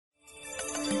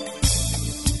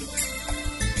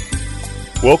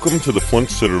Welcome to the Flint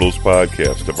Citadel's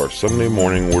podcast of our Sunday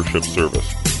morning worship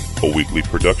service, a weekly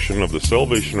production of the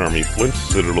Salvation Army Flint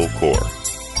Citadel Corps.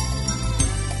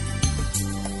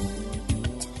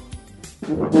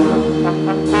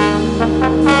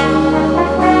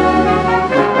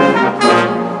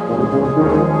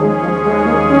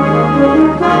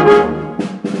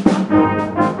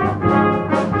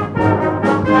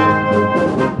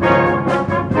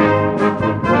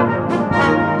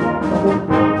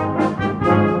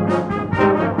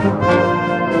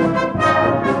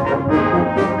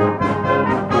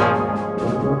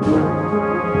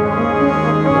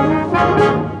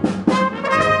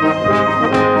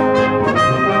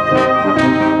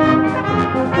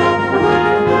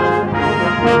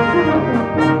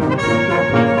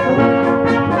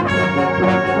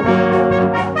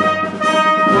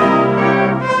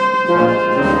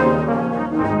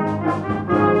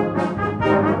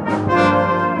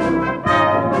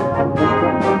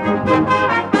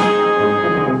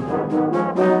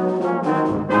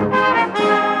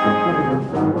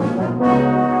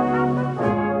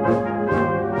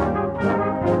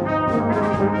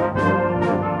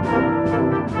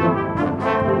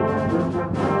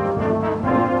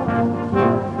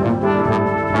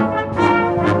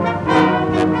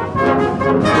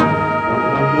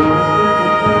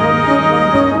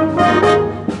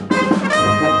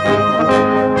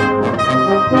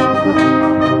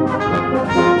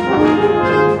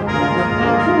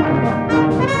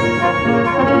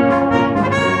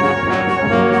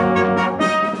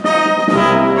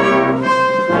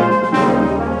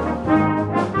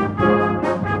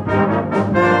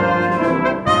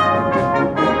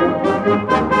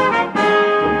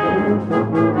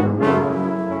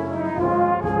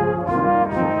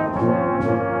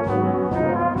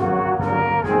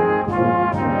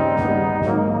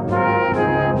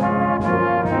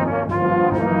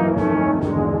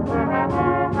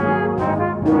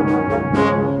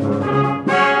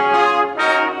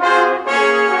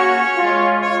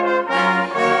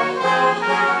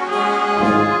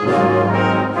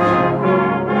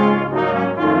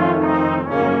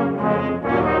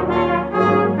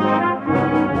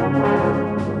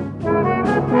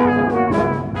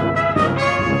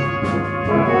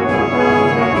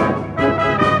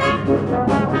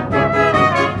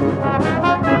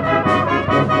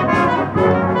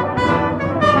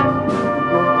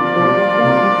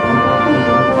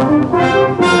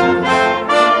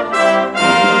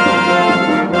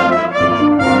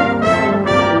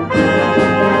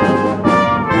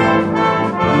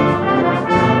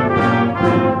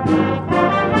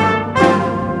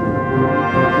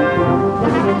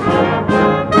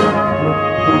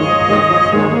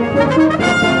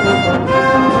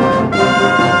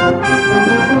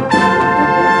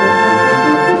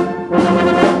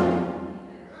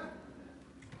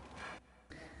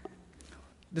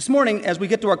 This morning, as we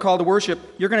get to our call to worship,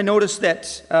 you're going to notice that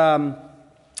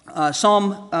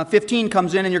Psalm 15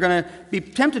 comes in, and you're going to be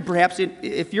tempted, perhaps,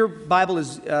 if your Bible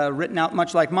is written out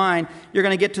much like mine, you're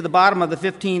going to get to the bottom of the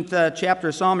 15th chapter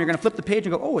of Psalm. You're going to flip the page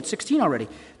and go, oh, it's 16 already.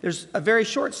 There's a very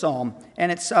short psalm,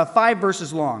 and it's 5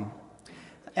 verses long.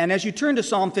 And as you turn to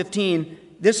Psalm 15,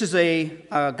 this is a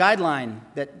guideline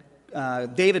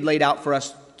that David laid out for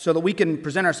us so that we can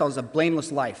present ourselves a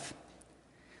blameless life.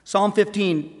 Psalm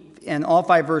 15 and all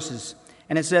 5 verses.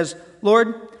 And it says,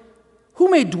 Lord,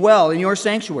 who may dwell in your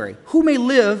sanctuary? Who may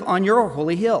live on your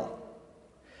holy hill?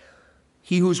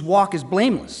 He whose walk is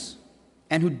blameless,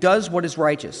 and who does what is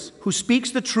righteous, who speaks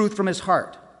the truth from his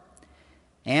heart,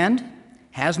 and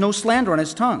has no slander on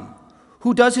his tongue,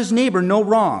 who does his neighbor no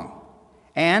wrong,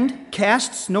 and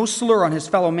casts no slur on his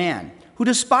fellow man, who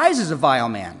despises a vile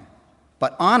man,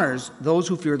 but honors those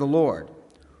who fear the Lord,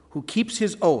 who keeps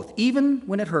his oath even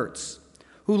when it hurts,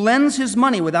 who lends his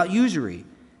money without usury,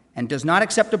 and does not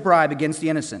accept a bribe against the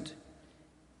innocent.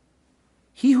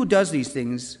 He who does these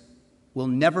things will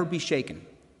never be shaken.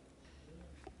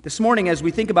 This morning, as we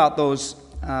think about those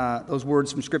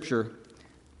words from Scripture,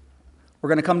 we're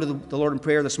going to come to the Lord in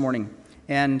prayer this morning.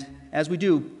 And as we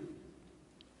do,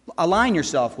 align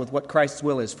yourself with what Christ's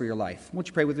will is for your life. Won't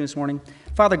you pray with me this morning?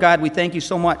 Father God, we thank you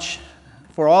so much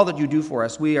for all that you do for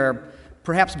us. We are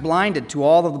perhaps blinded to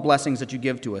all of the blessings that you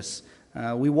give to us.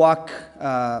 We walk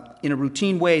in a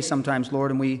routine way sometimes,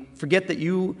 Lord, and we forget that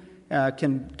you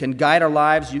can guide our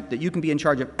lives, that you can be in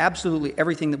charge of absolutely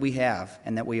everything that we have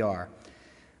and that we are.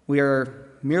 We are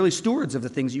merely stewards of the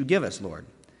things you give us, Lord.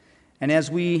 And as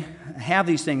we have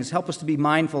these things, help us to be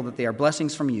mindful that they are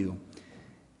blessings from you.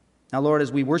 Now, Lord,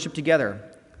 as we worship together,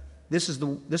 this is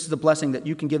the blessing that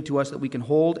you can give to us that we can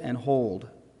hold and hold.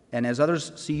 And as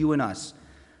others see you in us,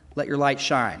 let your light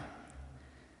shine.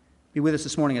 Be with us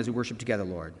this morning as we worship together,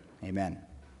 Lord. Amen.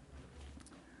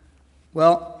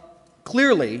 Well,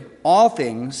 clearly, all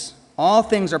things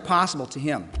are possible to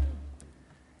him.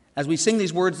 As we sing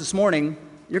these words this morning,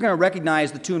 you're going to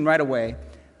recognize the tune right away.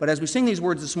 But as we sing these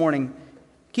words this morning,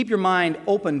 keep your mind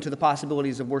open to the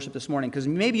possibilities of worship this morning, because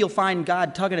maybe you'll find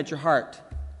God tugging at your heart,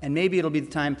 and maybe it'll be the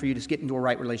time for you to get into a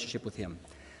right relationship with him.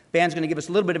 The band's going to give us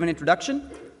a little bit of an introduction,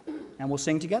 and we'll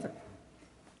sing together.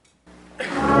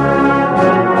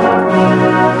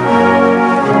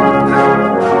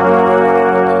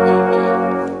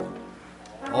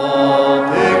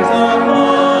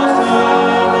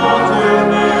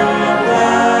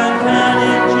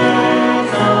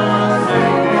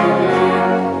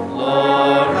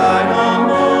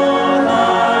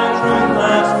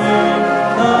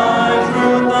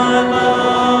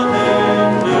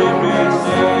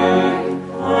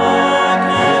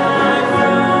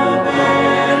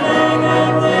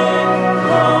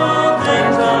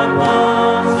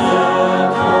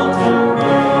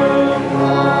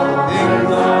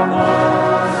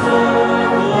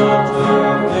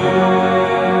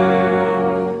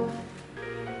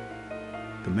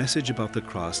 The message about the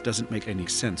cross doesn't make any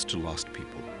sense to lost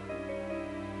people.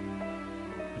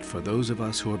 But for those of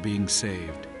us who are being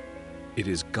saved, it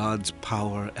is God's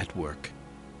power at work.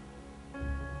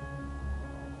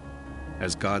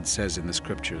 As God says in the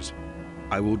Scriptures,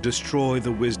 I will destroy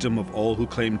the wisdom of all who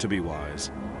claim to be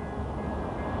wise.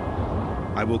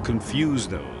 I will confuse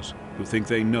those who think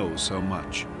they know so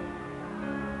much.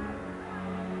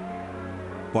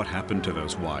 What happened to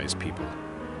those wise people?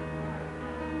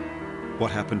 What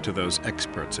happened to those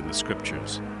experts in the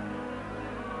Scriptures?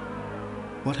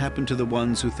 What happened to the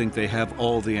ones who think they have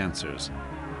all the answers?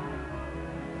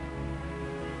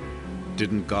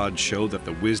 Didn't God show that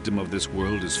the wisdom of this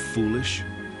world is foolish?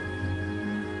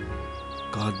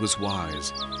 God was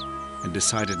wise and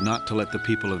decided not to let the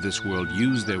people of this world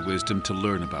use their wisdom to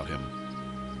learn about him.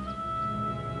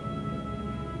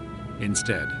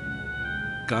 Instead,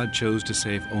 God chose to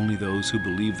save only those who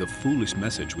believe the foolish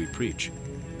message we preach.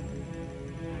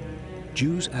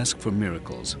 Jews ask for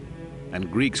miracles, and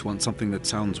Greeks want something that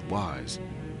sounds wise.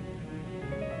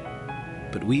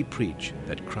 But we preach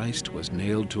that Christ was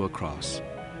nailed to a cross.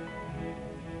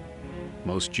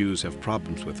 Most Jews have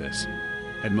problems with this,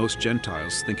 and most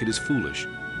Gentiles think it is foolish.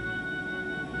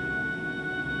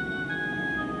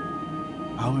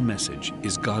 Our message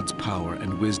is God's power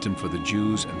and wisdom for the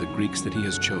Jews and the Greeks that he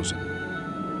has chosen.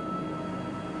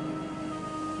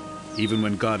 Even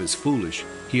when God is foolish,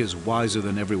 he is wiser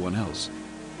than everyone else.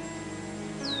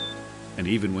 And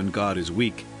even when God is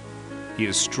weak, he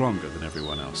is stronger than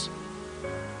everyone else.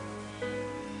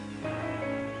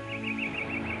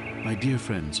 My dear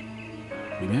friends,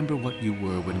 remember what you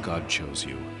were when God chose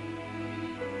you.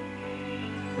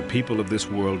 The people of this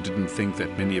world didn't think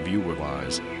that many of you were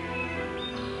wise.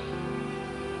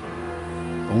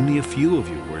 Only a few of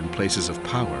you were in places of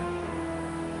power.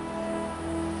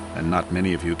 And not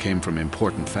many of you came from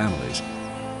important families.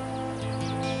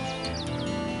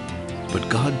 But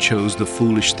God chose the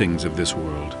foolish things of this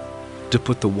world to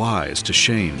put the wise to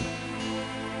shame.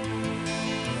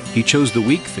 He chose the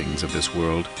weak things of this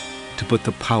world to put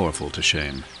the powerful to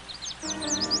shame.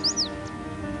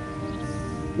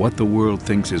 What the world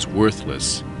thinks is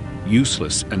worthless,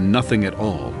 useless, and nothing at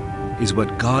all is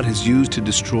what God has used to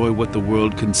destroy what the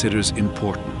world considers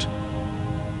important.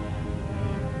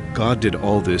 God did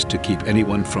all this to keep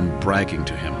anyone from bragging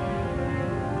to him.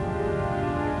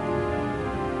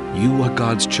 You are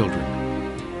God's children.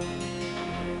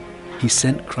 He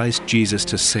sent Christ Jesus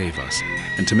to save us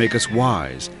and to make us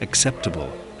wise,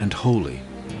 acceptable, and holy.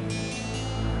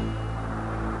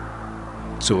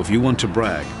 So if you want to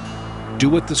brag, do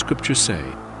what the Scriptures say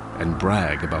and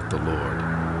brag about the Lord.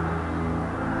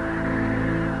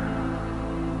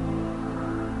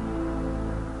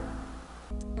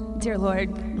 Dear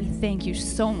Lord, we thank you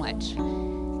so much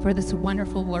for this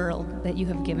wonderful world that you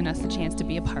have given us a chance to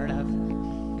be a part of.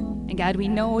 And God, we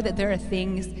know that there are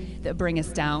things that bring us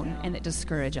down and that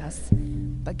discourage us.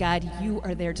 But God, you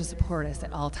are there to support us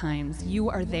at all times. You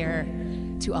are there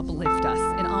to uplift us.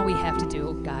 And all we have to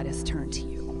do, God, is turn to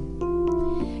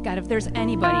you. God, if there's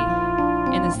anybody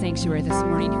in the sanctuary this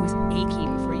morning who is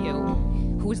aching for you,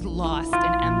 who is lost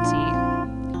and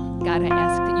empty, God, I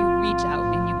ask that you reach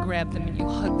out and you grab them and you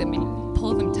hug them and you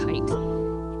pull them tight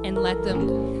and let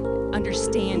them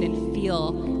understand and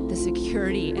feel the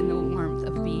security and the warmth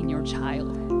of being your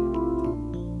child.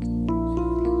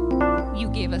 You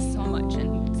gave us so much,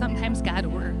 and sometimes, God,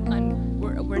 we're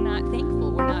not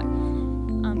thankful.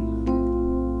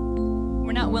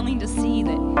 We're not willing to see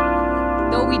that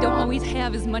though we don't always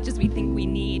have as much as we think we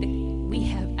need, We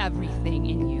have everything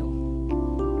in you.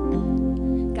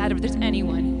 God, if there's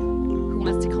anyone who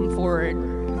wants to come forward,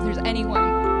 if there's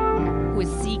anyone who is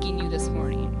seeking you this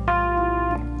morning,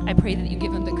 I pray that you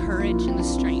give them the courage and the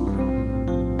strength.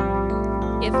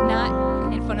 If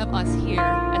not in front of us here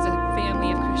as a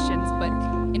family of Christians, but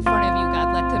in front of you,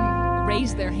 God, let them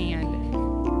raise their hand,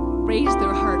 raise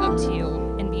their heart up to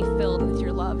you, and be filled with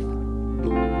your love.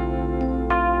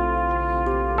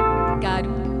 God,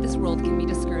 this world can be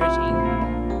discouraging.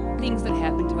 Things that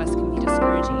happen to us can be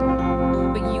discouraging.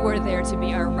 But you are there to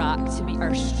be our rock, to be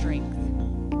our strength.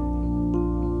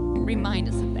 Remind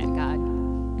us of that, God,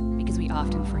 because we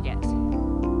often forget.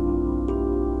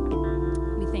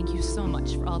 We thank you so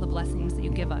much for all the blessings that you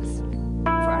give us, for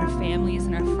our families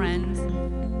and our friends,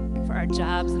 for our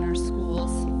jobs and our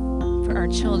schools, for our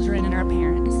children and our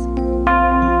parents.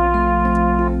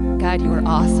 God, you are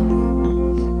awesome.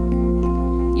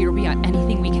 You are beyond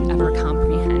anything we can ever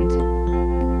comprehend.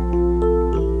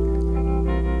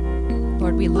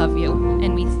 Lord, we love you,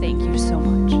 and we thank you so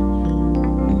much.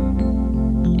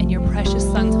 In your precious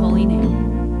Son's holy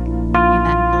name,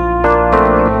 amen.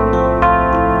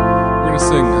 We're going to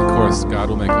sing, of course, God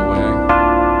Will Make a Way.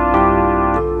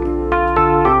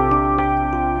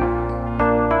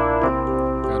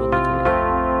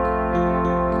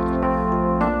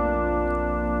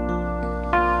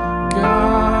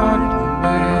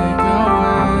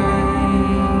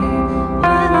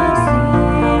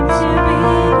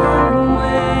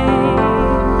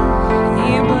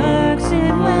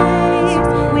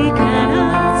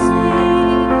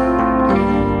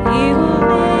 He will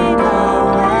make a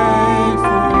way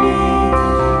for me.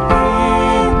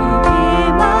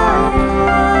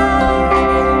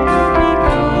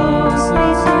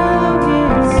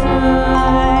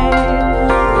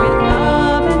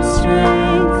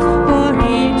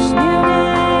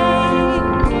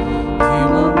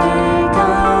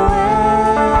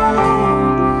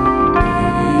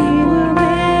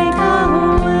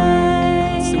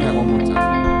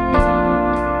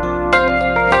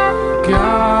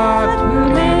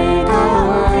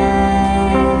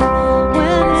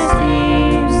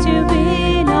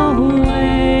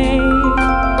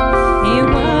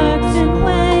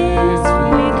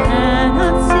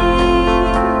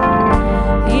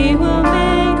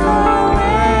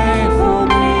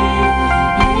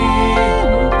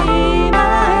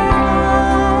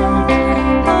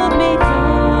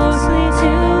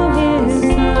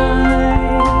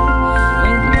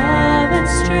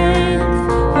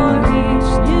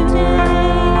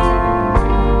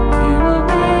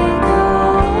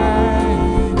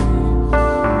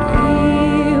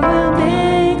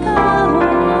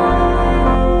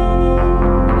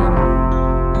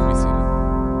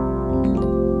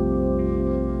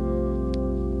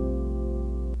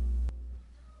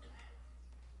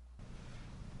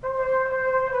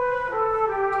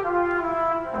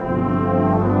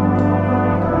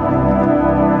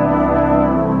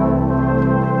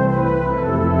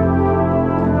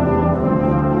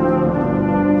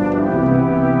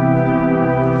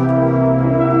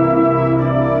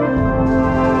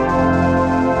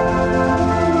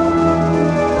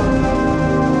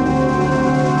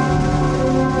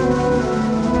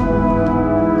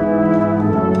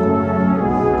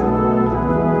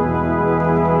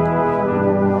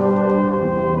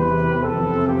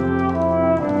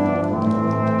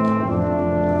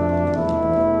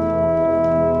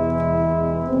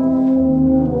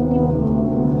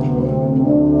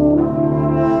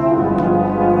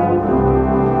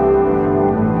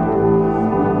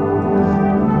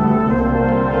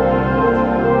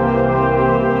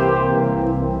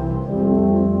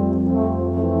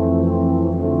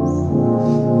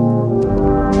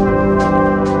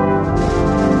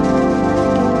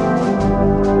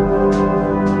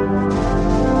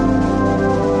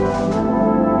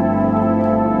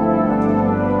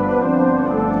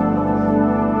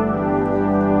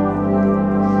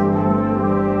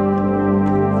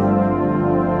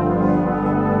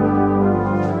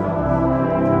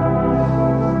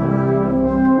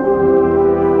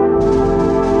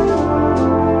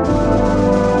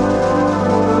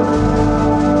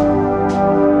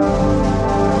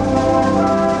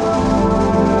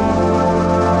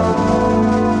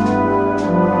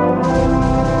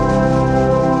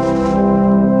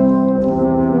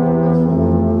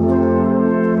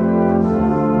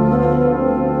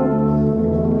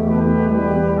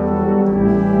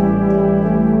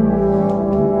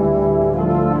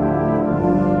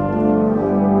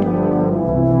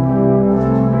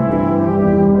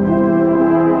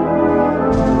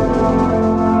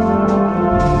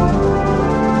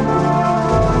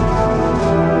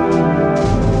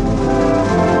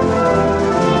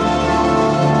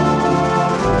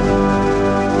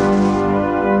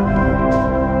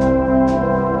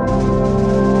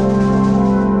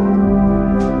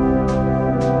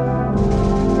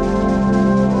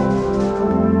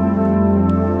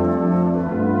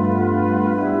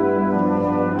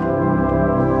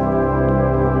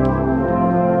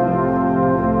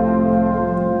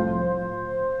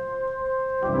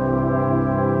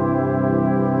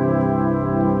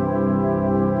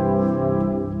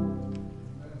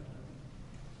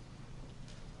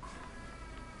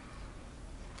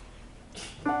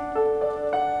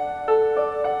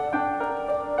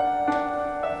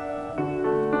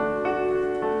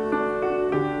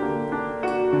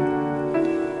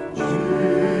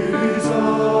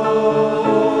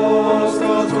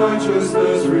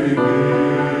 righteousness revealed.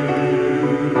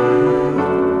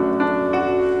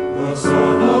 The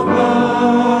Son of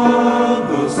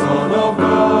Man, the Son of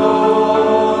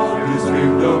God, His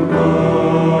kingdom comes.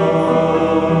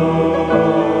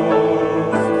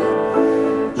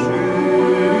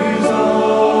 Jesus,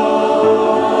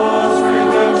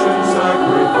 redemption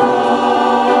sacrifice,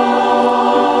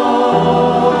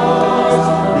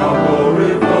 now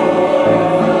glorified,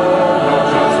 now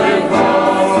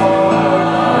justified,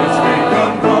 His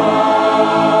kingdom comes,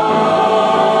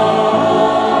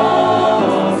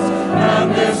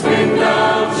 and this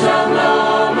kingdom shall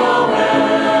know no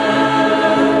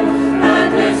end,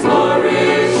 and His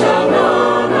glory shall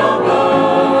know no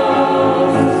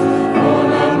bound. For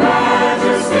the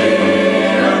majesty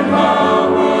and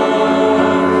power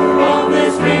of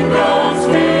this kingdom's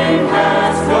King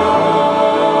has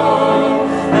come,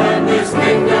 and this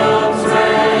kingdom's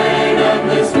reign, and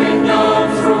this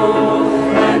kingdom's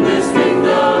rule, and this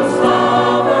kingdom's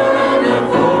power and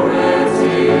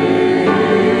authority.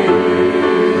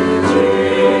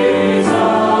 Jesus,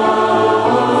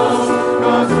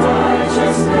 God's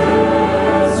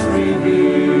righteousness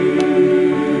revealed.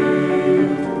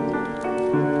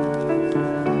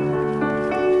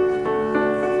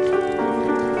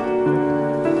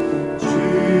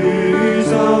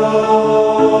 Jesus,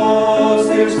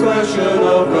 the expression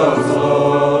of God's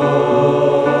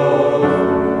love,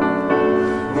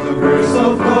 the grace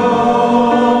of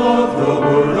God, the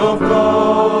Word of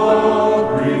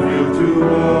God revealed to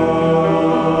us.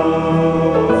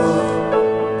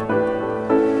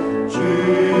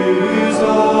 Jesus,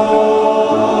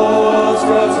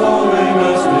 God's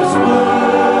holiness displayed,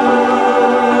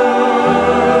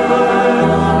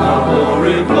 now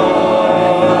glorified,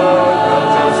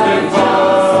 now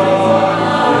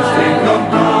justified, His kingdom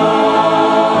comes,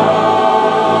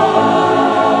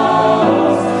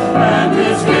 and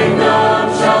His kingdom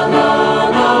shall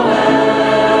know no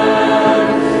end,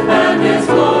 and His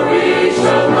glory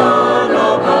shall know no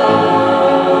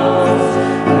bounds.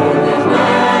 For the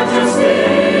majesty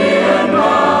and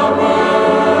power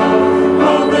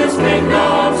of this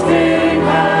kingdom's King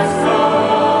has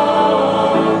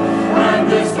come, and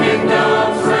this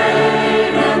kingdom's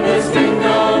reign, and this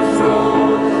kingdom's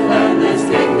rule, and this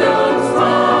kingdom's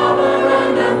power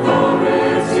and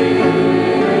authority.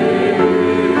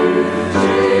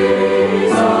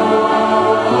 Jesus,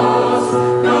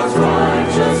 God's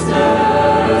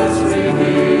righteousness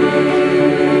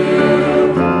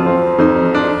revealed.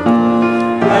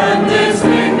 And this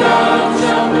kingdom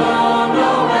shall know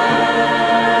no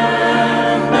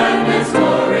end, and His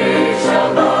glory shall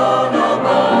know no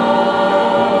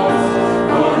bounds.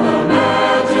 For the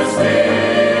majesty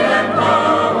and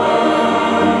power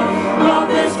of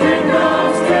this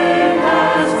kingdom's King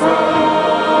has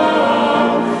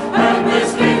come, and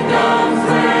this kingdom's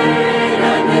reign,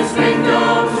 and this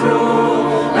kingdom's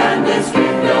rule, and this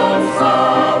kingdom's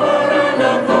power and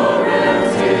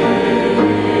authority.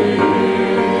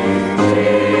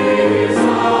 Jesus,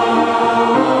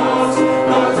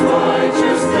 God's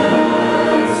righteousness revealed.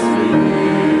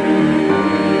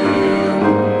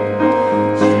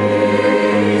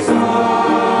 Jesus,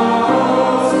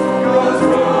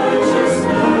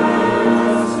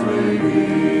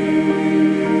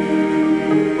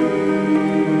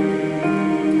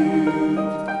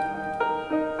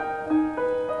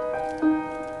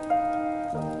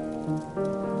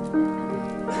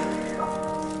 God's righteousness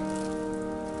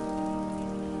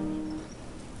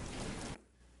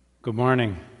Good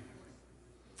morning.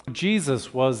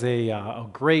 Jesus was a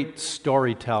great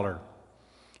storyteller.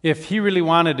 If he really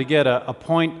wanted to get a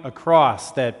point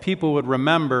across that people would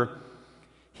remember,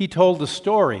 he told a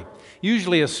story,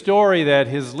 usually a story that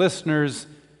his listeners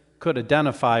could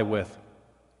identify with.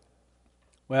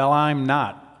 Well, I'm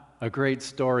not a great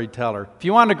storyteller. If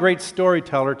you want a great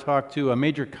storyteller, talk to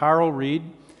Major Carl Reed.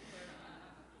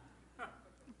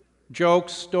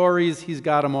 Jokes, stories, he's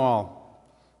got them all.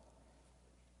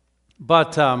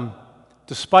 But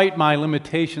despite my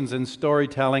limitations in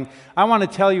storytelling, I want to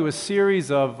tell you a series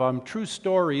of true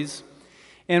stories.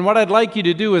 And what I'd like you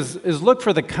to do is look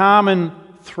for the common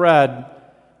thread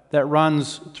that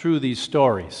runs through these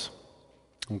stories.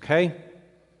 Okay?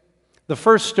 The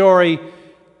first story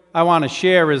I want to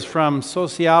share is from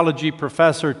sociology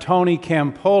professor Tony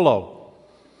Campolo.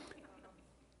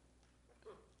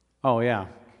 Oh, yeah.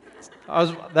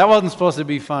 That wasn't supposed to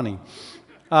be funny.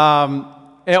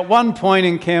 At one point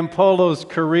in Campolo's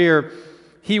career,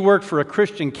 he worked for a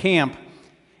Christian camp,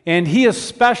 and he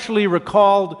especially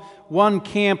recalled one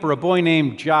camper, a boy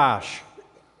named Josh.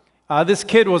 This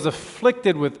kid was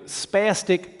afflicted with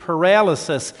spastic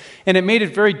paralysis, and it made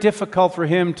it very difficult for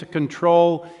him to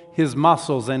control his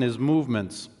muscles and his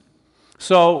movements.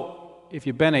 So, if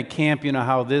you've been at camp, you know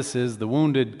how this is. The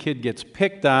wounded kid gets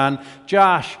picked on.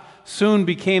 Josh soon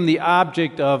became the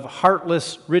object of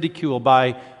heartless ridicule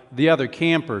by the other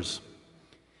campers.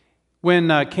 When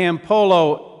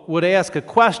Campolo would ask a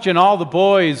question, all the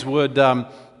boys would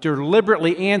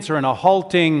deliberately answer in a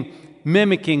halting,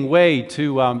 mimicking way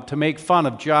to make fun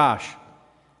of Josh.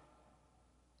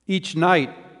 Each night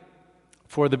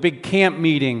for the big camp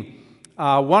meeting,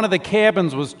 one of the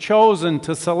cabins was chosen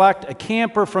to select a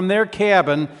camper from their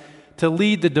cabin to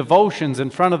lead the devotions in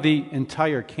front of the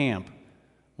entire camp.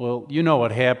 Well, you know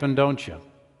what happened, don't you?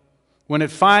 When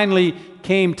it finally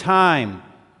came time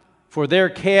for their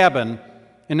cabin,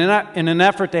 in an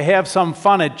effort to have some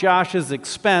fun at Josh's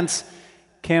expense,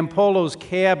 Campolo's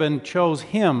cabin chose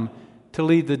him to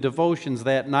lead the devotions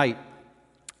that night,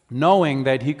 knowing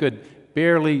that he could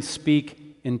barely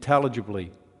speak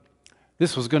intelligibly.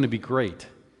 This was going to be great.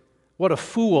 What a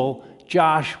fool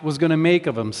Josh was going to make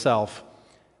of himself.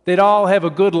 They'd all have a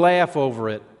good laugh over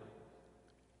it.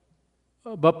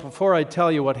 But before I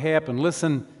tell you what happened,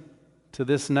 listen to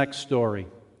this next story.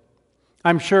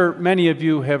 I'm sure many of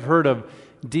you have heard of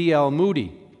D.L.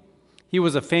 Moody. He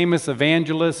was a famous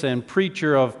evangelist and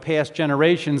preacher of past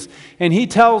generations, and he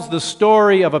tells the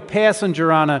story of a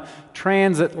passenger on a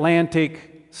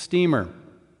transatlantic steamer.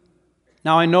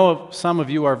 Now, I know some of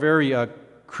you are very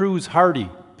cruise-hardy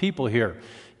people here.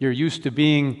 You're used to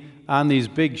being on these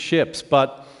big ships,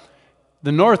 but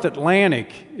the North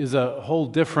Atlantic is a whole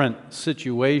different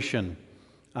situation.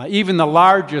 Even the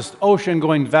largest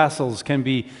ocean-going vessels can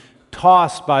be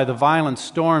tossed by the violent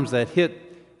storms that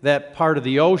hit that part of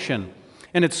the ocean.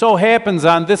 And it so happens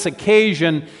on this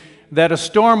occasion that a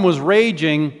storm was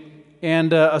raging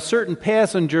and a certain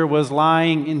passenger was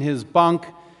lying in his bunk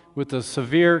with a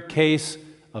severe case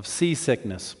of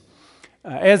seasickness.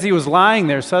 As he was lying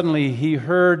there, suddenly he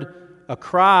heard a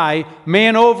cry,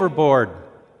 "Man overboard!"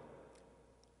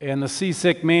 And the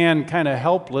seasick man, kind of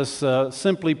helpless,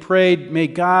 simply prayed, "May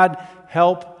God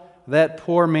help that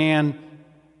poor man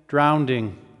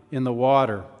drowning in the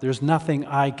water. There's nothing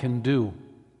I can do."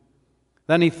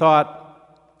 Then he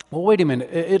thought, well, wait a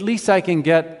minute, at least I can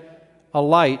get a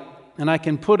light and I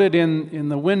can put it in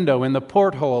the window, in the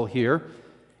porthole here.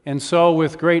 And so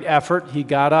with great effort, he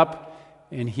got up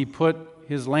and he put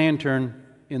his lantern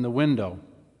in the window.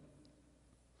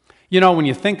 You know, when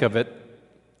you think of it,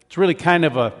 it's really kind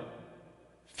of a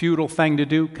futile thing to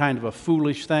do, kind of a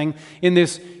foolish thing. In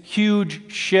this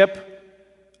huge ship,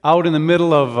 out in the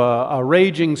middle of a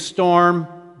raging storm,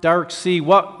 dark sea,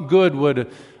 what good would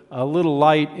a little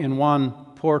light in one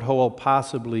porthole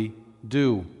possibly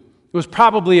do? It was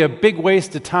probably a big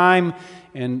waste of time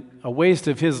and a waste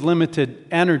of his limited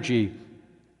energy.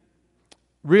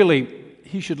 Really,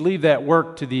 he should leave that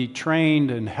work to the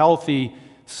trained and healthy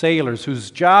sailors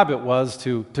whose job it was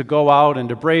to go out and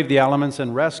to brave the elements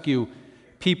and rescue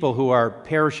people who are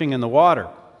perishing in the water.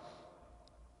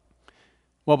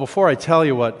 Well, before I tell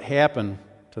you what happened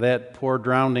to that poor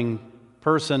drowning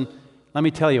person, let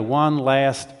me tell you one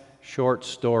last short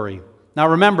story. Now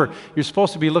remember, you're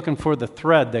supposed to be looking for the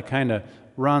thread that kind of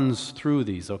runs through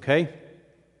these, okay?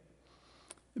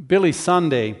 Billy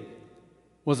Sunday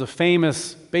was a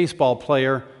famous baseball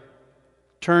player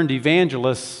turned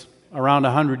evangelist around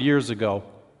 100 years ago.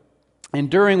 And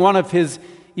during one of his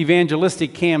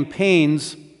evangelistic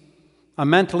campaigns, a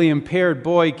mentally impaired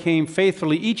boy came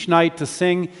faithfully each night to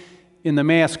sing in the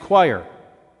mass choir.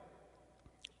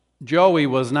 Joey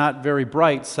was not very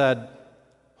bright, said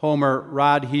Homer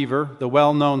Rodheaver, the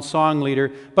well-known song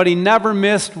leader, but he never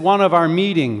missed one of our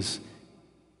meetings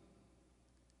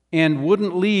and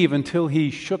wouldn't leave until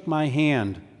he shook my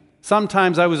hand.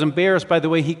 Sometimes I was embarrassed by the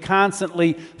way he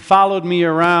constantly followed me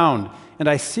around, and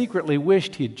I secretly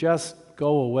wished he'd just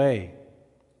go away.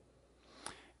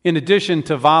 In addition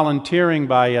to volunteering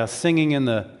by singing in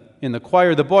the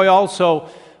choir, the boy also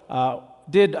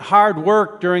did hard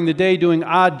work during the day doing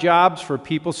odd jobs for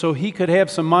people so he could have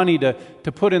some money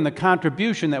to put in the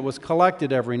contribution that was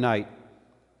collected every night.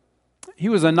 He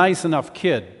was a nice enough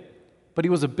kid, but he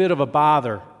was a bit of a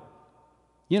bother.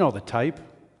 You know the type.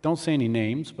 Don't say any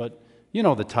names, but you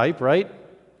know the type, right?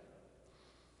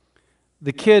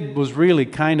 The kid was really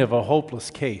kind of a hopeless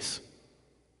case.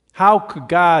 How could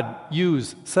God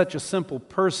use such a simple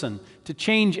person to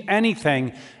change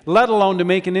anything, let alone to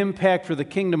make an impact for the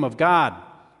kingdom of God?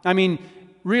 I mean,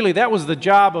 really, that was the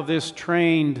job of this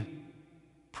trained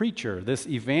preacher, this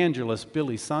evangelist,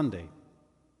 Billy Sunday.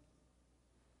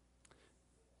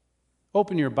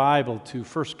 Open your Bible to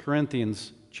 1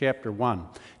 Corinthians chapter 1.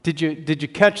 Did you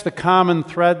catch the common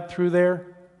thread through there?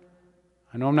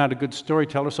 I know I'm not a good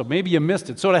storyteller, so maybe you missed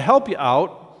it. So to help you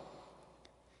out,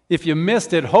 if you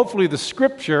missed it, hopefully the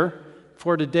scripture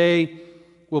for today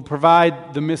will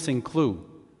provide the missing clue.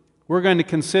 We're going to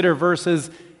consider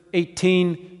verses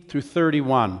 18 through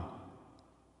 31.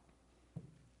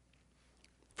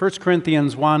 1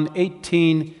 Corinthians 1,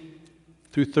 18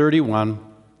 through 31.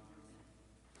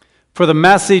 For the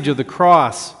message of the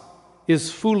cross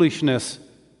is foolishness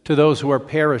to those who are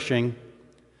perishing,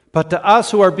 but to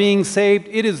us who are being saved,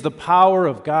 it is the power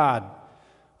of God.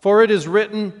 For it is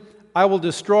written, I will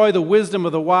destroy the wisdom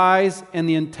of the wise, and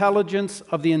the intelligence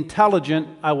of the intelligent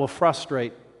I will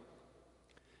frustrate.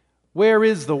 Where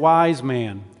is the wise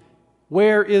man?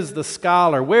 Where is the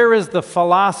scholar? Where is the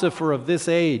philosopher of this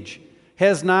age?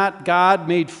 Has not God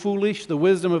made foolish the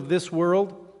wisdom of this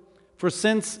world? For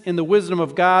since in the wisdom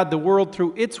of God the world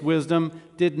through its wisdom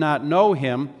did not know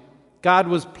him, God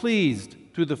was pleased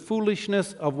through the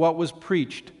foolishness of what was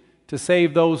preached to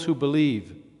save those who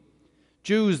believe.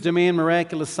 Jews demand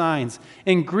miraculous signs,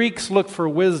 and Greeks look for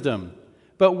wisdom.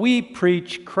 But we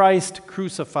preach Christ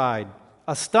crucified,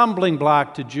 a stumbling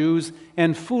block to Jews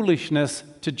and foolishness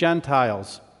to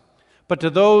Gentiles. But to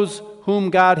those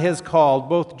whom God has called,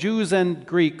 both Jews and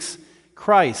Greeks,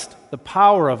 Christ, the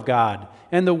power of God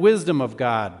and the wisdom of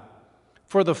God.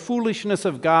 For the foolishness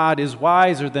of God is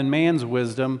wiser than man's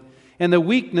wisdom, and the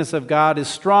weakness of God is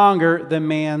stronger than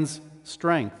man's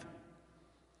strength.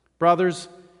 Brothers,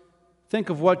 think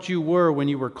of what you were when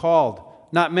you were called.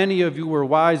 Not many of you were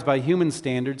wise by human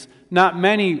standards. Not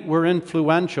many were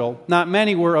influential. Not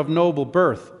many were of noble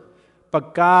birth.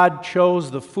 But God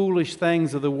chose the foolish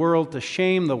things of the world to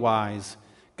shame the wise.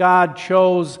 God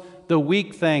chose the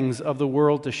weak things of the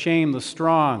world to shame the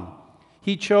strong.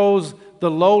 He chose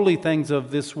the lowly things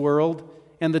of this world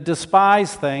and the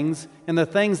despised things and the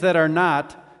things that are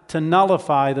not to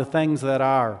nullify the things that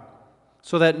are,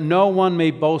 so that no one may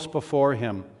boast before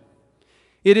him.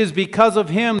 It is because of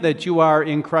him that you are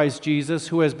in Christ Jesus,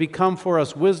 who has become for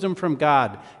us wisdom from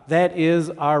God. That is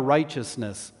our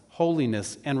righteousness,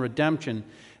 holiness, and redemption.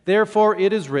 Therefore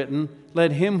it is written,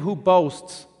 let him who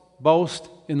boasts, boast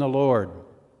in the Lord.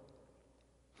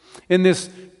 In this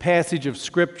passage of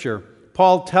Scripture,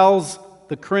 Paul tells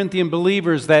the Corinthian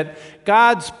believers that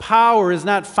God's power is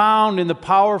not found in the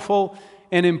powerful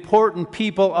and important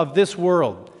people of this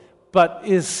world, but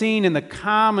is seen in the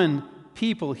common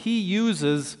people he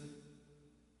uses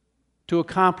to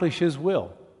accomplish his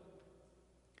will.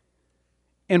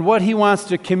 And what he wants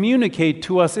to communicate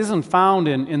to us isn't found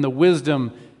in the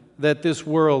wisdom that this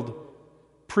world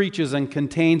preaches and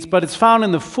contains, but it's found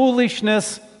in the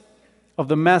foolishness of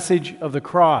the message of the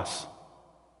cross.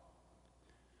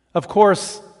 Of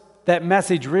course, that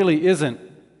message really isn't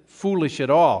foolish at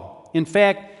all. In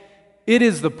fact, it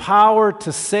is the power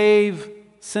to save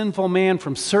sinful man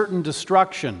from certain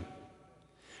destruction.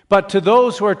 But to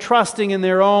those who are trusting in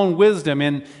their own wisdom,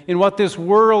 in what this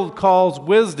world calls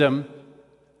wisdom,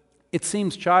 it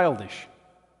seems childish.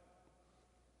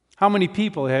 How many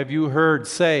people have you heard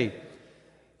say,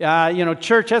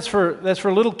 church, that's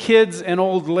for little kids and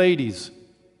old ladies.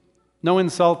 No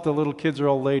insult to little kids or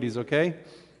old ladies, okay?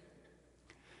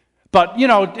 But,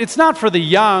 it's not for the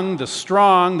young, the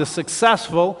strong, the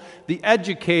successful, the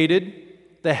educated,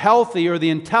 the healthy, or the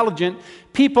intelligent.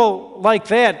 People like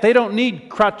that, they don't need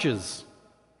crutches.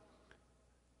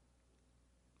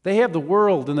 They have the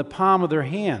world in the palm of their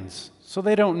hands, so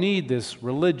they don't need this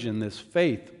religion, this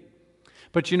faith.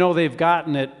 But they've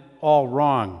gotten it all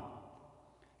wrong.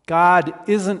 God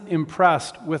isn't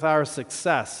impressed with our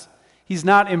success. He's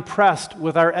not impressed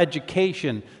with our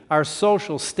education, our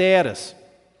social status,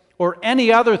 or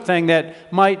any other thing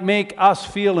that might make us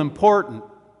feel important.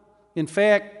 In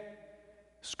fact,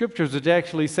 Scriptures would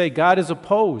actually say God is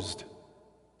opposed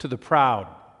to the proud,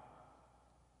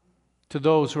 to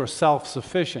those who are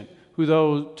self-sufficient,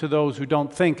 to those who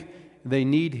don't think they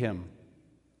need him.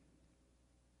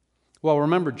 Well,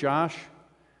 remember Josh,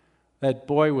 that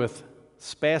boy with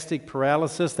spastic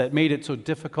paralysis that made it so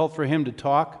difficult for him to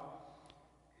talk?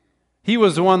 He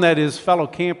was the one that his fellow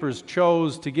campers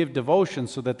chose to give devotion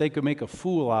so that they could make a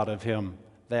fool out of him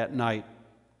that night.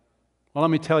 Well, let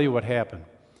me tell you what happened.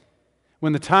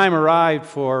 When the time arrived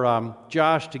for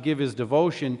Josh to give his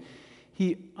devotion,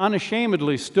 he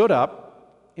unashamedly stood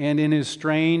up and in his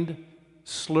strained,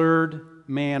 slurred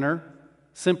manner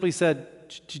simply said,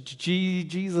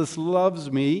 Jesus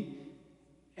loves me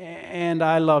and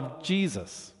I love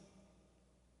Jesus.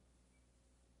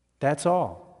 That's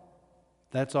all.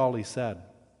 That's all he said.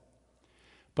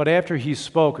 But after he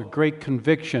spoke, a great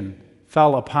conviction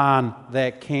fell upon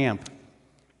that camp.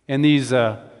 And these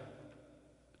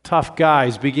tough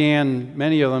guys began,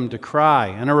 many of them, to cry.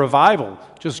 And a revival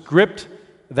just gripped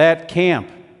that camp.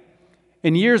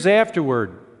 And years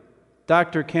afterward,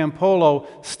 Dr. Campolo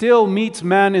still meets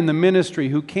men in the ministry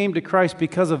who came to Christ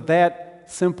because of that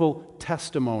simple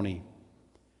testimony.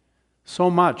 So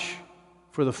much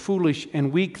for the foolish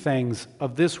and weak things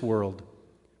of this world.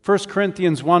 1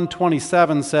 Corinthians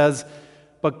 1:27 says,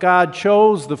 "But God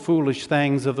chose the foolish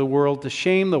things of the world to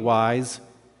shame the wise.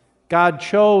 God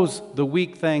chose the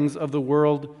weak things of the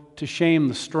world to shame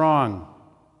the strong."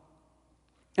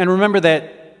 And remember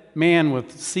that man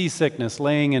with seasickness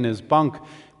laying in his bunk,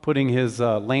 putting his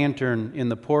lantern in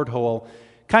the porthole,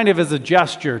 kind of as a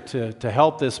gesture to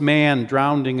help this man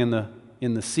drowning in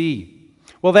the sea.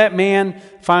 Well, that man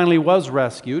finally was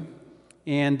rescued,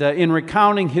 and in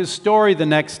recounting his story the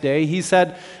next day, he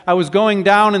said, "I was going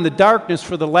down in the darkness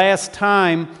for the last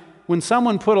time when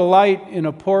someone put a light in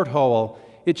a porthole.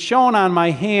 It shone on my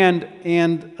hand,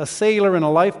 and a sailor in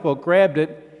a lifeboat grabbed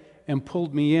it and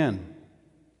pulled me in."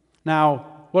 Now,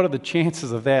 what are the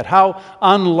chances of that? How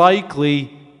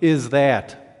unlikely is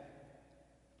that?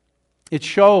 It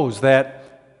shows that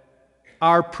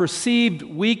our perceived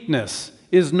weakness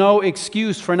is no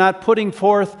excuse for not putting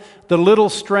forth the little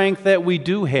strength that we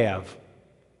do have.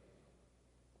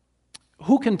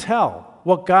 Who can tell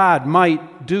what God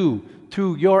might do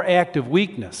through your act of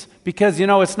weakness? Because,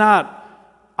 it's not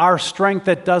our strength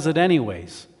that does it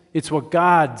anyways. It's what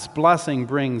God's blessing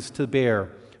brings to bear.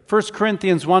 1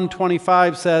 Corinthians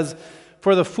 1:25 says,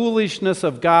 "For the foolishness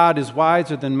of God is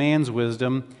wiser than man's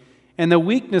wisdom, and the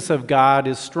weakness of God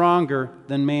is stronger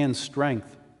than man's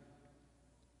strength."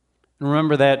 And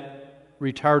remember that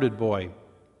retarded boy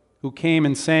who came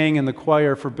and sang in the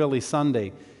choir for Billy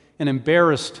Sunday and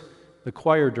embarrassed the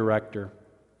choir director.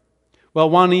 Well,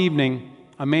 one evening,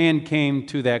 a man came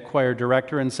to that choir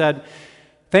director and said,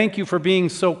 "Thank you for being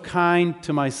so kind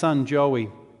to my son Joey.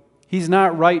 He's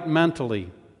not right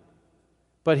mentally,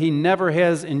 but he never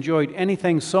has enjoyed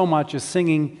anything so much as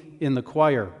singing in the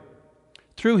choir.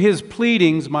 Through his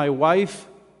pleadings, my wife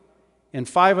and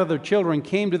 5 other children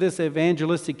came to this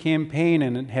evangelistic campaign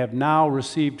and have now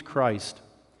received Christ.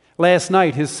 Last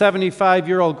night, his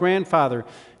 75-year-old grandfather,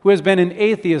 who has been an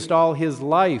atheist all his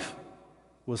life,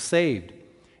 was saved.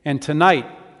 And tonight,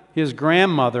 his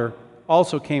grandmother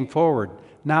also came forward.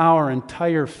 Now our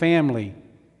entire family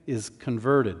is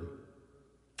converted."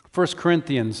 1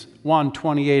 Corinthians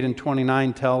 1:28 and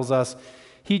 29 tells us,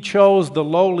 "He chose the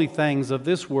lowly things of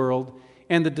this world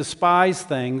and the despised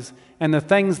things and the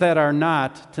things that are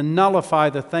not to nullify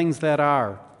the things that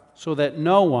are, so that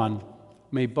no one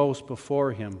may boast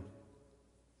before him."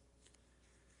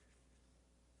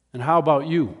 And how about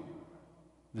you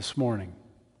this morning?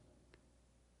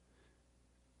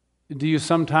 Do you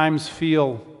sometimes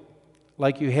feel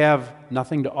like you have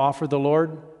nothing to offer the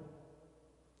Lord?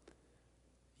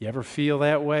 You ever feel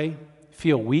that way?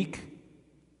 Feel weak?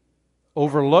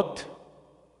 Overlooked?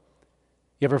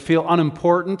 You ever feel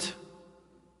unimportant?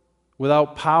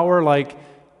 Without power, like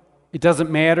it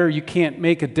doesn't matter, you can't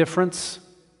make a difference?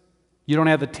 You don't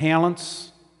have the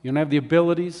talents? You don't have the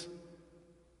abilities?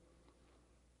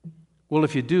 Well,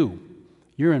 if you do,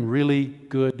 you're in really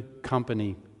good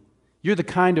company. You're the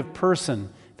kind of person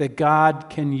that God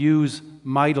can use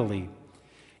mightily.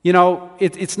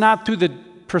 It's not through the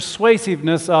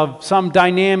persuasiveness of some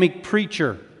dynamic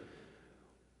preacher,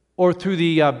 or through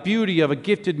the beauty of a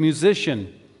gifted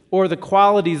musician, or the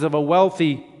qualities of a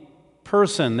wealthy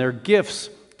person, their gifts,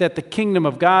 that the kingdom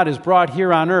of God is brought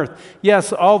here on earth.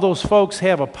 Yes, all those folks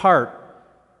have a part,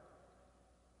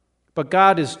 but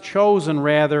God is chosen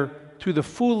rather through the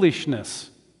foolishness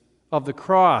of the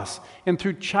cross and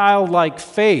through childlike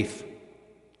faith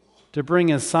to bring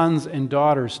his sons and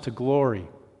daughters to glory.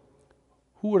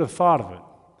 Who would have thought of it?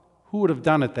 Who would have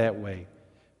done it that way?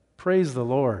 Praise the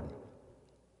Lord.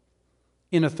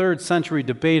 In a 3rd century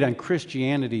debate on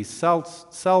Christianity,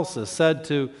 Celsus said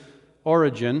to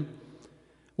Origen,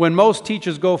 "When most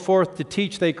teachers go forth to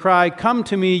teach, they cry, 'Come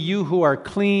to me, you who are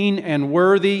clean and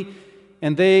worthy,'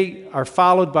 and they are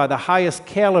followed by the highest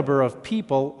caliber of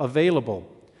people available.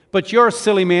 But your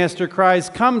silly master cries,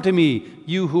 'Come to me,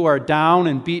 you who are down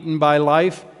and beaten by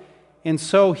life,' and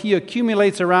so he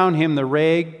accumulates around him the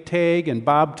rag, tag, and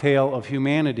bobtail of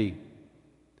humanity."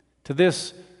 To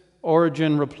this,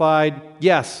 Origen replied,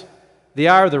 "Yes, they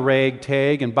are the rag,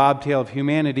 tag, and bobtail of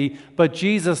humanity, but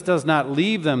Jesus does not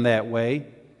leave them that way.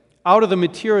 Out of the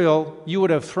material you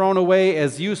would have thrown away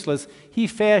as useless, he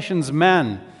fashions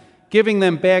men, giving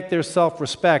them back their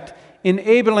self-respect,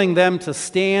 enabling them to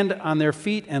stand on their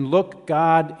feet and look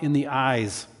God in the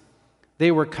eyes. They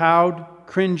were cowed,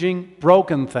 cringing,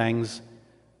 broken things,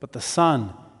 but the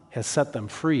Son has set them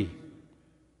free.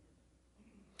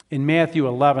 In Matthew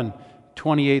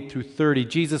 11:28-30,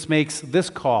 Jesus makes this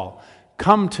call,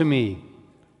 "Come to me,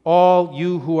 all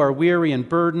you who are weary and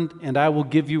burdened, and I will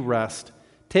give you rest.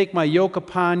 Take my yoke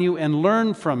upon you and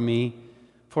learn from me,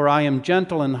 for I am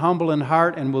gentle and humble in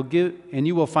heart, and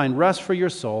you will find rest for your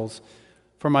souls.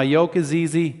 For my yoke is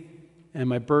easy and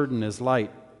my burden is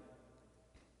light."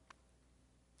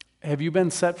 Have you been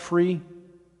set free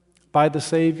by the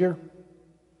Savior?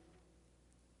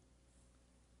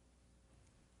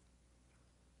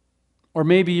 Or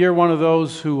maybe you're one of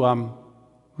those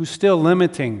who's still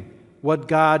limiting what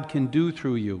God can do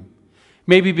through you.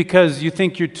 Maybe because you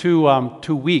think you're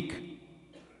too weak,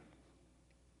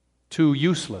 too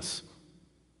useless.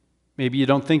 Maybe you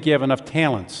don't think you have enough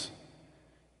talents.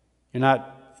 You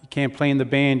can't play in the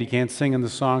band, you can't sing in the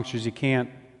Songsters, you can't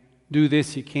do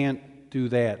this, you can't do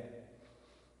that.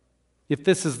 If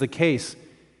this is the case,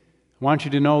 I want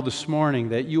you to know this morning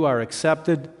that you are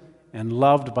accepted and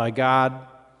loved by God.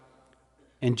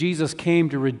 And Jesus came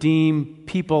to redeem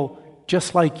people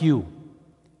just like you,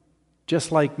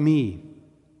 just like me.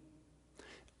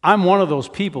 I'm one of those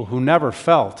people who never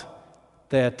felt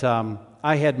that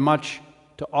I had much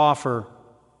to offer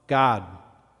God.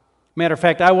 Matter of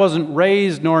fact, I wasn't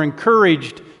raised nor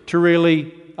encouraged to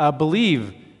really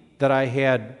believe that I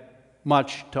had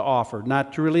much to offer,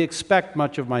 not to really expect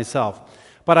much of myself.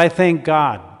 But I thank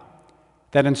God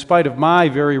that in spite of my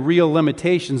very real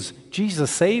limitations, Jesus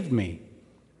saved me.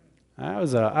 I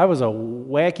was a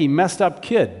wacky, messed up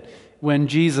kid when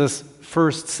Jesus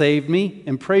first saved me,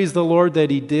 and praise the Lord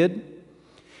that He did.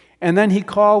 And then He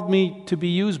called me to be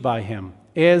used by Him,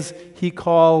 as He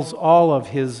calls all of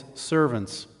His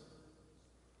servants.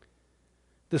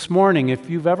 This morning, if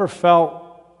you've ever felt,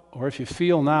 or if you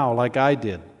feel now like I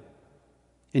did,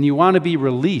 and you want to be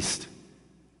released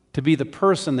to be the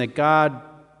person that God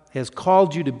has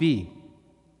called you to be,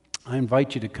 I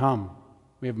invite you to come.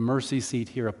 We have a mercy seat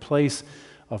here, a place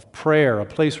of prayer, a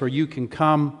place where you can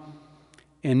come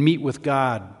and meet with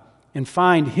God and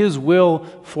find His will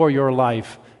for your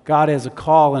life. God has a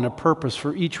call and a purpose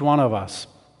for each one of us.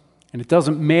 And it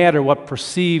doesn't matter what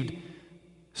perceived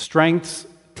strengths,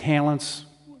 talents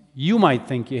you might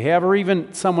think you have, or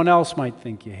even someone else might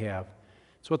think you have.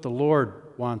 It's what the Lord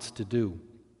wants to do.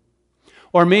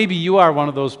 Or maybe you are one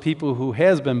of those people who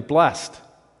has been blessed.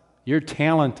 You're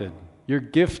talented. You're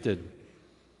gifted.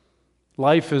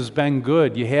 Life has been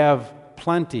good. You have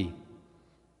plenty.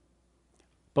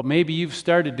 But maybe you've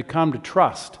started to come to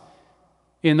trust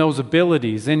in those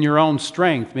abilities, in your own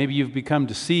strength. Maybe you've become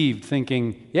deceived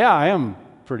thinking, yeah, I am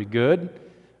pretty good.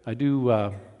 I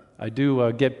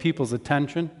do get people's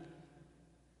attention.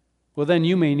 Well, then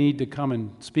you may need to come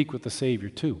and speak with the Savior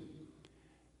too.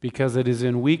 Because it is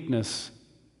in weakness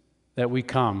that we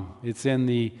come. It's in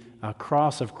the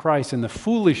cross of Christ, in the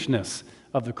foolishness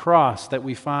of the cross, that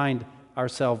we find our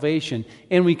salvation,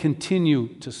 and we continue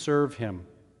to serve Him.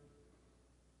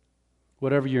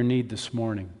 Whatever your need this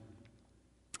morning,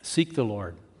 seek the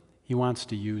Lord. He wants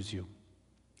to use you.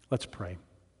 Let's pray.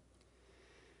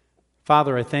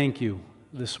 Father, I thank you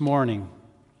this morning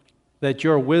that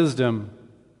your wisdom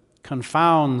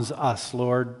confounds us,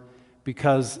 Lord,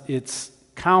 because it's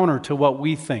counter to what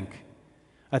we think.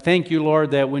 I thank you,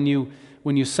 Lord, that when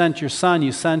you sent your Son,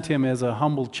 you sent Him as a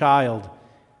humble child.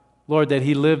 Lord, that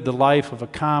He lived the life of a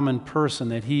common person,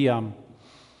 that He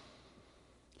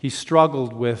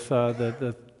struggled with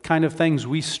the kind of things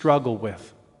we struggle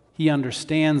with. He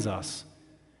understands us.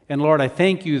 And Lord, I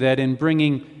thank you that in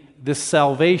bringing this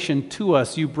salvation to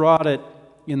us, you brought it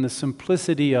in the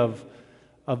simplicity of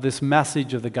this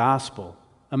message of the gospel,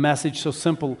 a message so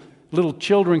simple little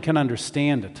children can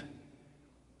understand it,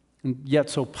 and yet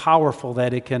so powerful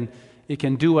that it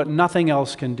can do what nothing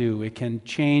else can do. It can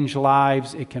change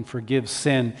lives. It can forgive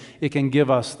sin. It can give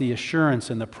us the assurance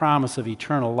and the promise of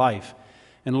eternal life.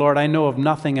 And Lord, I know of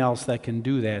nothing else that can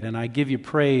do that, and I give you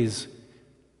praise.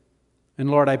 And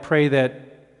Lord, I pray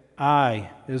that I,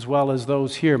 as well as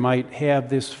those here, might have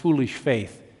this foolish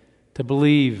faith to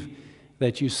believe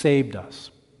that you saved us,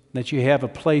 that you have a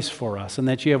place for us, and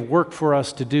that you have work for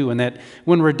us to do, and that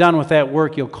when we're done with that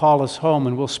work, you'll call us home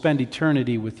and we'll spend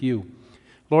eternity with you.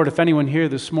 Lord, if anyone here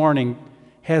this morning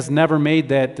has never made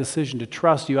that decision to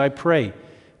trust you, I pray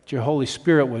that your Holy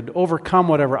Spirit would overcome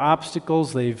whatever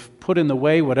obstacles they've put in the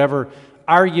way, whatever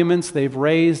arguments they've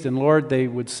raised, and Lord, they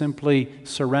would simply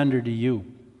surrender to you.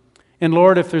 And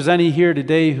Lord, if there's any here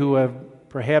today who have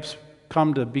perhaps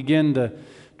come to begin to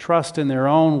trust in their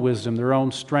own wisdom, their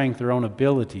own strength, their own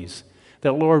abilities,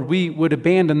 that, Lord, we would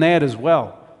abandon that as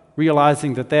well,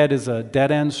 realizing that that is a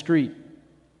dead-end street.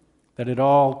 that it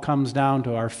all comes down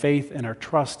to our faith and our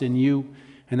trust in you,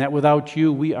 and that without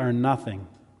you we are nothing.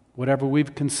 Whatever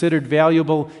we've considered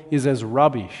valuable is as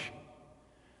rubbish.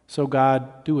 So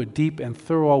God, do a deep and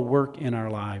thorough work in our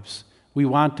lives. We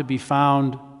want to be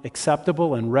found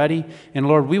acceptable and ready, and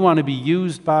Lord, we want to be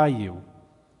used by you.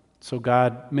 So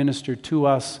God, minister to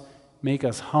us, make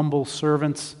us humble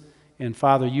servants, and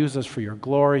Father, use us for your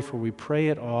glory, for we pray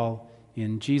it all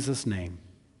in Jesus' name.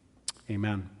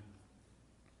 Amen.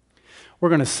 We're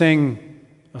going to sing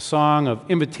a song of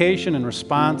invitation and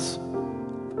response.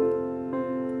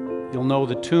 You'll know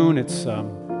the tune. It's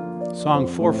song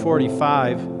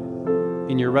 445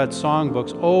 in your red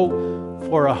songbooks. Oh,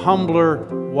 for a humbler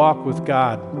walk with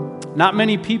God. Not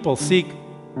many people seek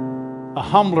a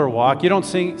humbler walk. You don't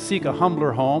seek a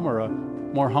humbler home or a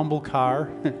more humble car.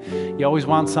 You always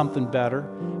want something better.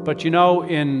 But you know,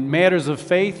 in matters of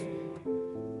faith,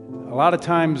 a lot of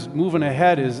times moving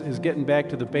ahead is getting back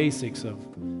to the basics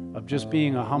of just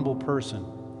being a humble person.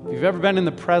 If you've ever been in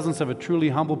the presence of a truly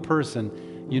humble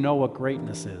person, you know what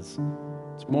greatness is.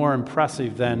 It's more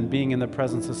impressive than being in the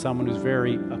presence of someone who's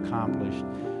very accomplished.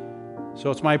 So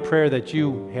it's my prayer that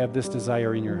you have this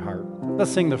desire in your heart.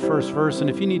 Let's sing the first verse, and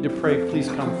if you need to pray, please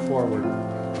come forward.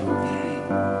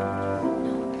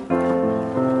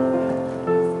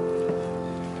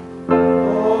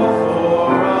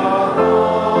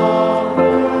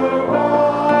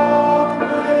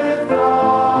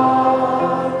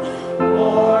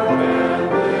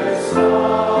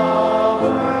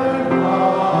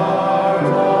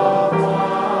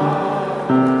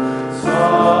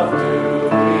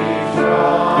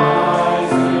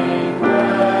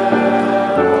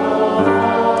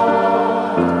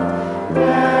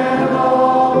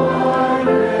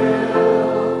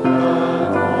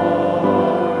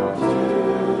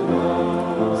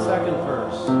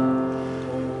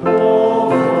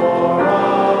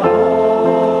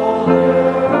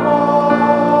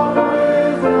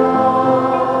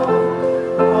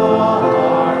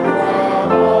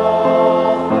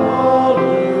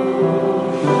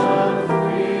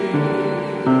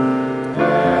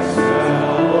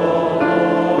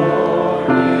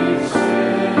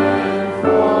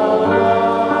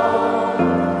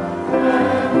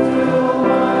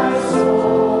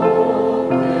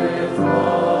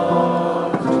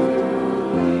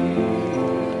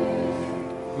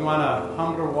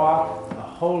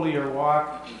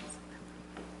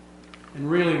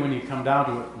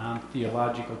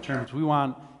 Theological terms. We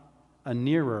want a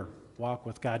nearer walk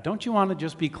with God. Don't you want to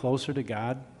just be closer to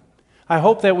God? I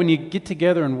hope that when you get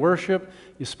together and worship,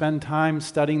 you spend time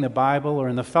studying the Bible or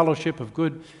in the fellowship of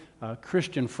good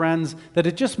Christian friends, that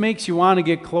it just makes you want to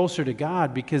get closer to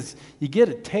God because you get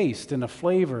a taste and a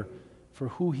flavor for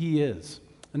who He is.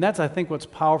 And that's, I think, what's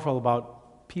powerful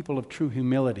about people of true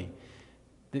humility.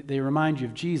 They remind you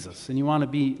of Jesus, and you want to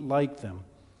be like them.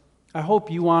 I hope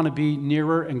you want to be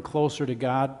nearer and closer to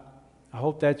God. I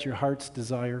hope that's your heart's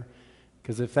desire,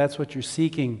 because if that's what you're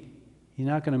seeking, you're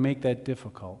not going to make that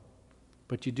difficult.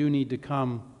 But you do need to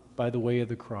come by the way of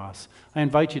the cross. I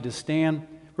invite you to stand.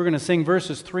 We're going to sing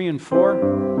verses 3 and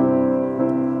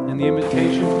 4, and the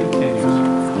invitation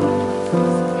continues.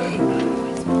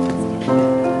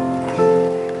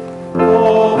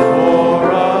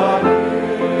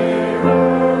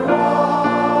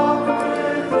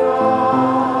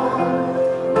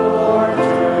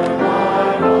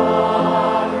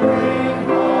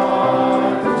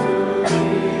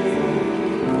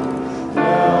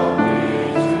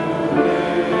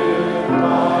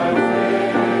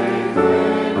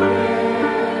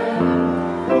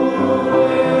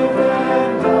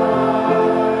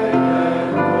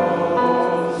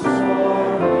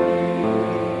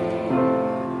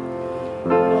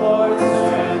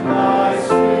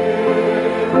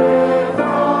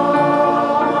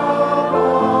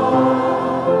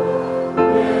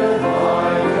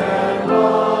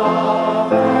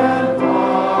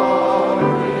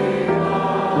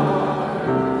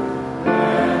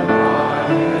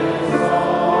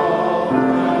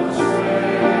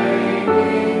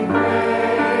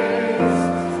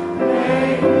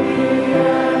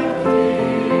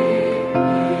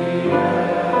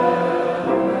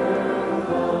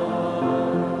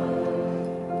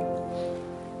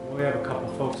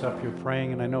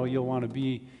 Praying, and I know you'll want to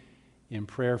be in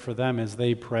prayer for them as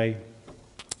they pray.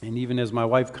 And even as my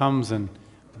wife comes and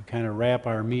we kind of wrap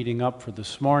our meeting up for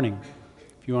this morning,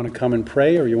 if you want to come and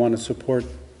pray or you want to support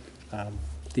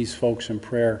these folks in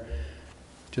prayer,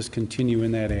 just continue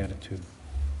in that attitude.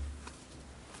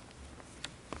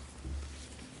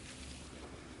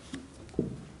 I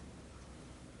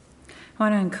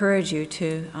want to encourage you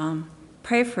to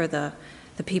pray for the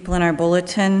the people in our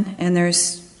bulletin. And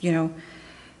there's,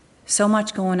 so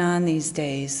much going on these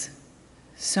days.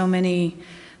 So much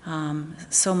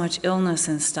illness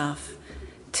and stuff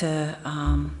to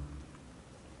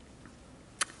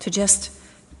just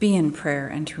be in prayer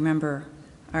and to remember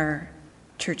our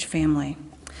church family.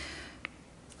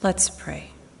 Let's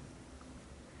pray.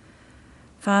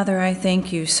 Father, I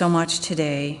thank you so much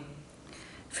today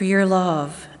for your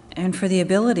love and for the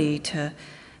ability to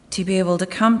be able to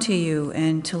come to you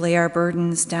and to lay our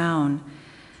burdens down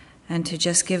and to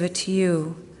just give it to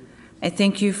you. I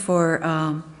thank you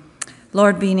for,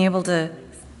 Lord, being able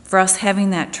for us having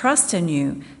that trust in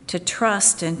you, to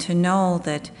trust and to know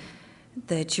that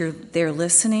you're there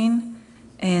listening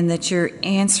and that you're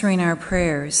answering our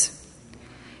prayers.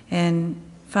 And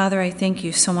Father, I thank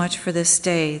you so much for this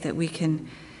day that we can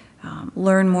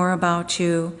learn more about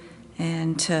you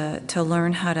and to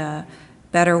learn how to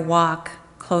better walk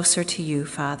closer to you,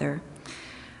 Father.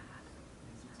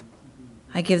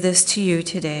 I give this to you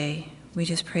today. We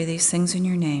just pray these things in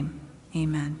your name.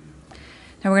 Amen.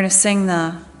 Now we're going to sing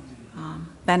the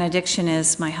benediction,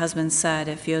 as my husband said.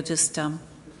 If you'll just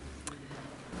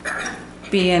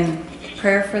be in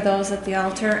prayer for those at the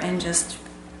altar and just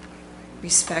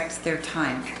respect their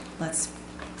time. Let's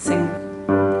sing.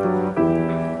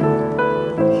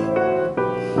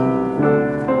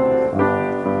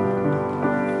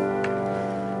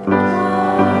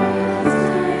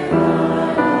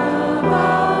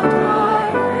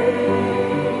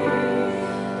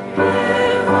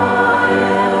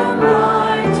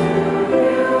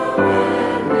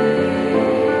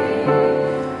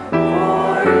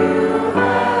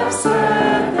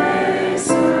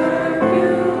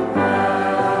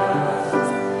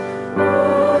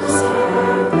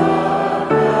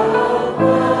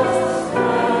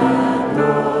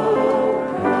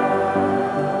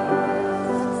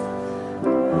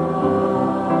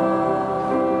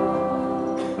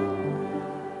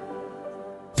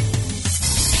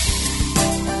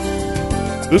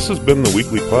 This has been the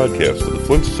weekly podcast of the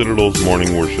Flint Citadel's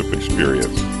morning worship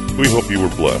experience. We hope you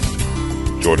were blessed.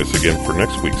 Join us again for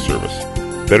next week's service.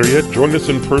 Better yet, join us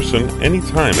in person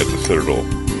anytime at the Citadel,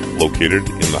 located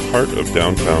in the heart of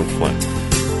downtown Flint,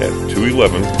 at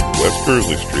 211 West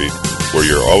Kearsley Street, where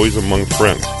you're always among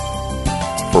friends.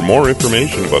 For more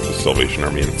information about the Salvation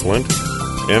Army in Flint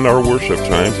and our worship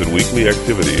times and weekly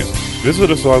activities,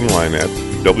 visit us online at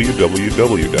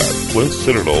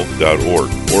www.flintcitadel.org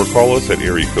or call us at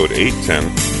area code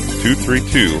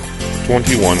 810-232-2199.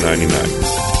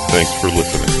 Thanks for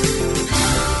listening.